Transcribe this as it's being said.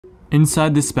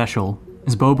Inside this special,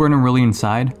 is Bo Burnham really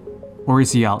inside? Or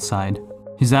is he outside?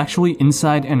 He's actually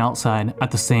inside and outside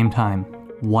at the same time.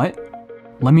 What?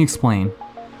 Let me explain.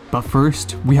 But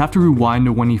first, we have to rewind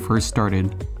to when he first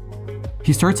started.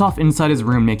 He starts off inside his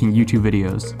room making YouTube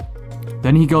videos.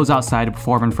 Then he goes outside to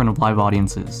perform in front of live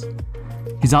audiences.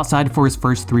 He's outside for his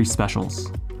first 3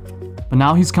 specials. But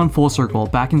now he's come full circle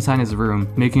back inside his room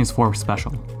making his 4th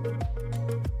special.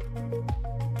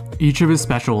 Each of his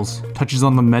specials touches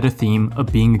on the meta theme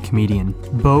of being a comedian.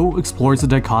 Bo explores the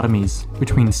dichotomies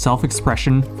between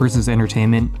self-expression versus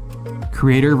entertainment,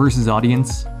 creator versus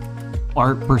audience,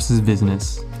 art versus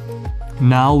business.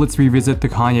 Now let's revisit the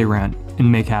Kanye rant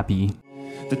and make happy.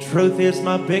 The truth is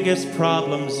my biggest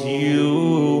problem's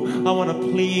you. I wanna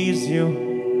please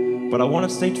you, but I wanna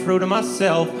stay true to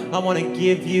myself. I wanna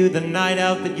give you the night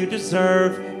out that you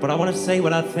deserve, but I wanna say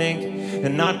what I think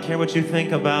and not care what you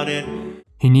think about it.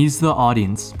 He needs the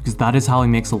audience because that is how he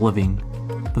makes a living,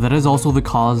 but that is also the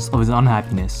cause of his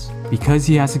unhappiness, because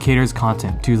he has to cater his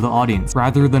content to the audience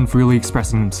rather than freely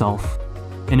expressing himself.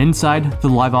 And inside, the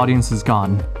live audience is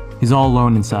gone. He's all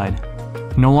alone inside.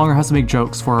 He no longer has to make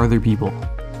jokes for other people.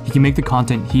 He can make the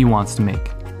content he wants to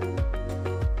make.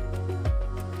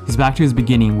 He's back to his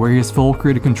beginning where he has full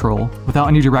creative control without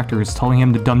any directors telling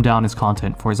him to dumb down his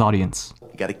content for his audience.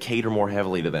 You gotta cater more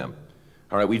heavily to them.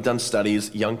 All right, we've done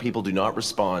studies. Young people do not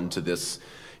respond to this,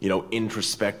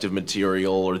 introspective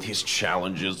material or these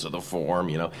challenges to the form,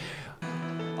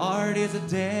 Art is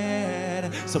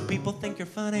dead, so people think you're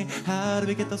funny. How do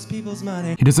we get those people's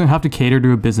money? He doesn't have to cater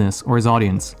to a business or his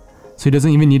audience, so he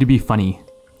doesn't even need to be funny,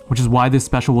 which is why this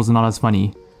special was not as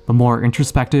funny, but more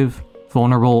introspective,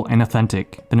 vulnerable, and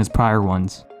authentic than his prior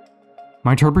ones.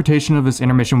 My interpretation of this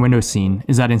intermission window scene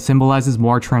is that it symbolizes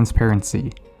more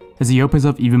transparency, as he opens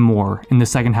up even more in the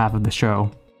second half of the show.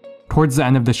 Towards the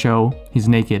end of the show, he's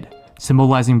naked,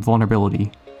 symbolizing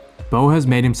vulnerability. Bo has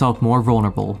made himself more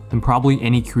vulnerable than probably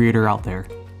any creator out there.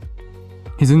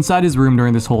 He's inside his room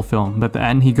during this whole film, but at the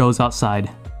end he goes outside.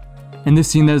 In this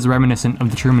scene that is reminiscent of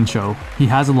The Truman Show, he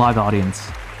has a live audience.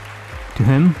 To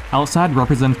him, outside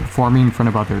represents performing in front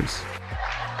of others.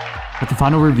 But the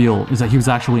final reveal is that he was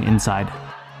actually inside.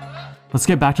 Let's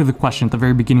get back to the question at the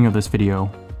very beginning of this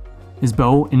video. Is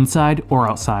Bo inside or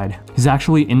outside? He's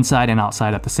actually inside and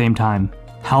outside at the same time.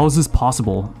 How is this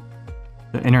possible?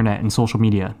 The internet and social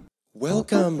media.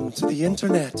 Welcome to the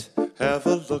internet. Have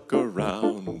a look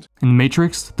around. In The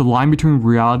Matrix, the line between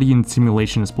reality and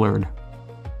simulation is blurred.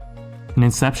 In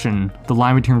Inception, the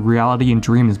line between reality and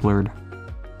dream is blurred.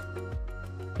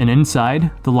 In Inside,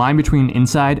 the line between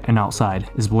inside and outside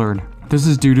is blurred. This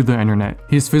is due to the internet.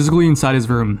 He is physically inside his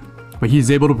room, but he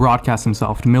is able to broadcast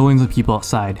himself to millions of people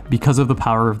outside because of the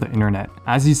power of the internet.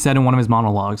 As he said in one of his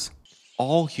monologues,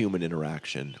 All human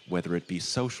interaction, whether it be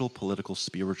social, political,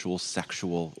 spiritual,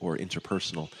 sexual, or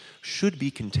interpersonal, should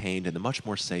be contained in the much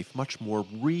more safe, much more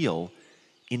real,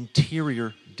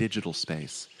 interior digital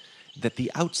space. That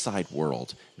the outside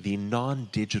world, the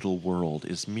non-digital world,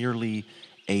 is merely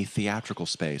a theatrical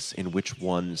space in which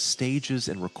one stages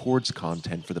and records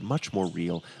content for the much more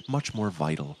real, much more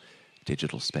vital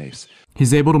digital space.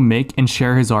 He's able to make and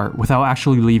share his art without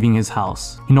actually leaving his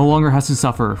house. He no longer has to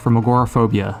suffer from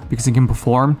agoraphobia because he can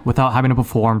perform without having to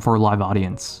perform for a live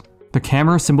audience. The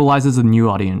camera symbolizes a new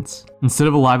audience. Instead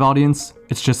of a live audience,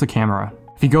 it's just a camera.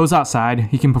 If he goes outside,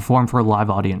 he can perform for a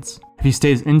live audience. If he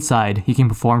stays inside, he can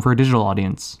perform for a digital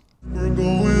audience. We're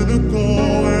going to go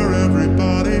where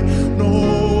everybody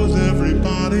knows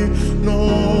everybody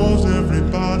knows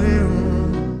everybody.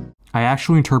 I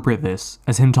actually interpret this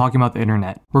as him talking about the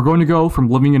internet. We're going to go from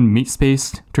living in meat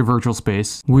space to virtual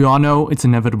space. We all know it's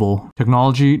inevitable.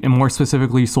 Technology, and more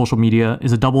specifically social media,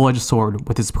 is a double-edged sword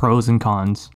with its pros and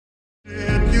cons.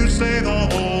 If you say the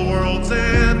whole world's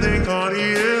ending, honey,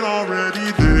 it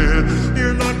already did.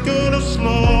 You're not gonna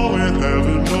slow it,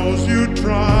 heaven knows you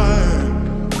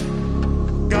tried.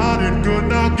 Got it good,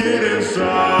 now get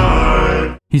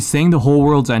inside. He's saying the whole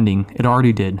world's ending, it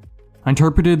already did. I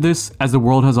interpreted this as the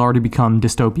world has already become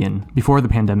dystopian before the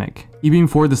pandemic. Even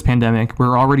before this pandemic,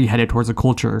 we're already headed towards a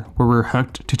culture where we're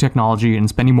hooked to technology and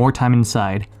spending more time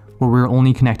inside, where we're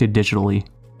only connected digitally.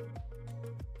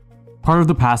 Part of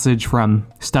the passage from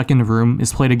Stuck in a Room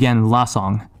is played again in the last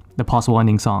song, the possible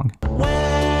ending song. Well,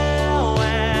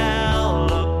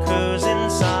 look who's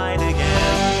inside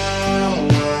again.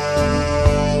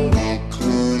 Well, look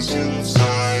who's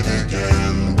inside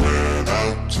again. We're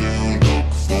out to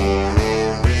look for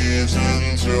a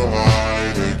reason to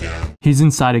hide again. He's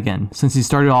inside again. Since he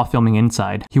started off filming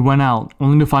inside, he went out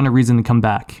only to find a reason to come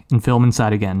back and film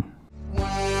inside again.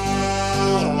 Buddy,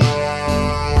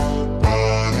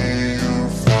 you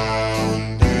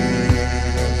found it.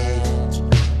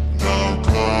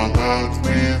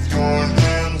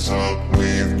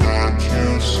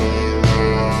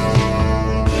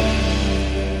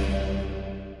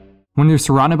 When you're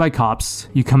surrounded by cops,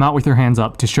 you come out with your hands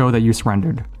up to show that you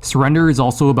surrendered. Surrender is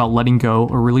also about letting go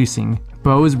or releasing.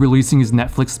 Bo is releasing his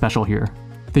Netflix special here.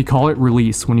 They call it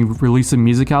release when you release a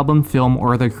music album, film,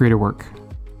 or other creative work.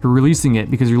 You're releasing it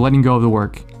because you're letting go of the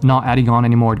work, not adding on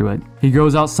any more to it. He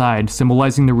goes outside,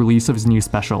 symbolizing the release of his new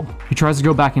special. He tries to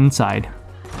go back inside,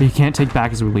 but he can't take back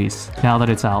his release, now that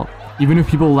it's out. Even if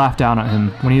people laugh down at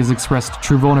him when he has expressed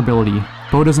true vulnerability,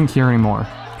 Bo doesn't care anymore.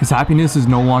 His happiness is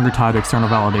no longer tied to external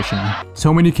validation.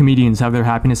 So many comedians have their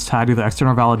happiness tied to the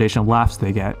external validation of laughs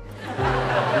they get.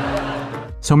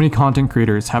 So many content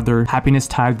creators have their happiness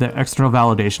tied to the external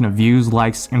validation of views,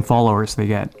 likes, and followers they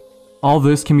get. All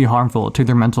this can be harmful to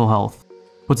their mental health.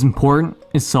 What's important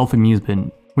is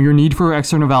self-amusement, when your need for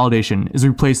external validation is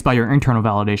replaced by your internal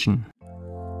validation.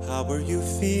 How are you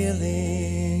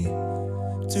feeling?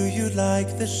 Do you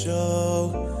like the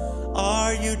show?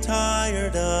 Are you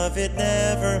tired of it?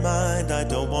 Never mind, I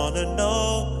don't wanna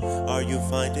know. Are you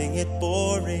finding it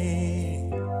boring?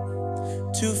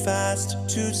 Too fast,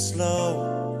 too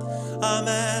slow? I'm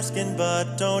asking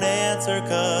but don't answer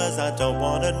cause I don't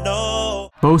wanna know.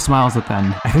 Bo smiles at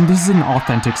them. I think this is an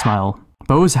authentic smile.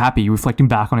 Bo is happy, reflecting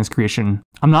back on his creation.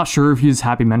 I'm not sure if he is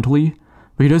happy mentally,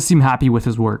 but he does seem happy with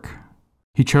his work.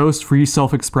 He chose free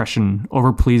self-expression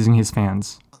over pleasing his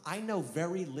fans. I know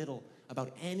very little about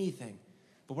anything,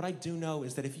 but what I do know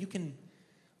is that if you can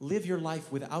live your life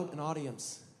without an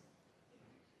audience,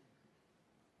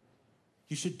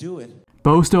 you should do it.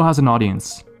 Bo still has an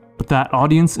audience, but that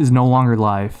audience is no longer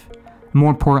live. And more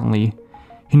importantly,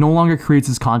 he no longer creates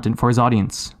his content for his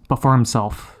audience, but for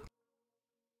himself.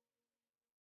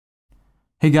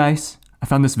 Hey guys, I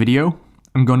found this video.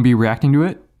 I'm going to be reacting to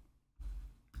it.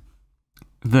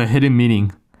 The hidden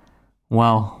meaning.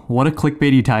 Wow, what a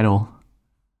clickbaity title.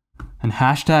 And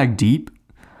hashtag deep?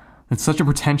 It's such a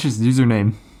pretentious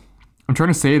username. I'm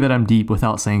trying to say that I'm deep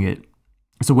without saying it.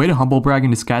 It's a way to humble brag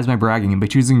and disguise my bragging by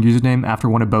choosing a username after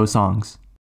one of Bo's songs.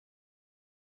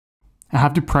 I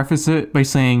have to preface it by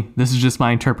saying this is just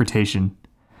my interpretation,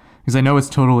 because I know it's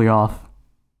totally off.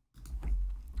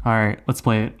 Alright, let's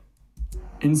play it.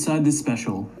 Inside this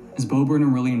special, is Bo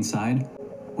Burnham really inside?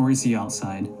 Or is he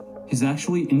outside? He's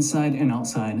actually inside and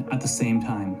outside at the same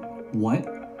time. What?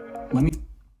 Let me...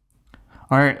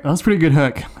 Alright, that was a pretty good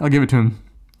hook. I'll give it to him.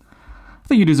 I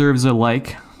think he deserves a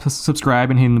like, subscribe,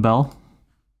 and hitting the bell.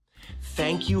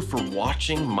 Thank you for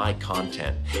watching my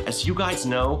content. As you guys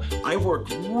know, I work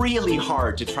really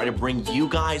hard to try to bring you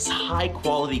guys high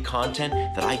quality content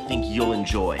that I think you'll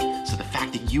enjoy. So the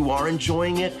fact that you are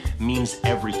enjoying it means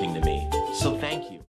everything to me. So thank you.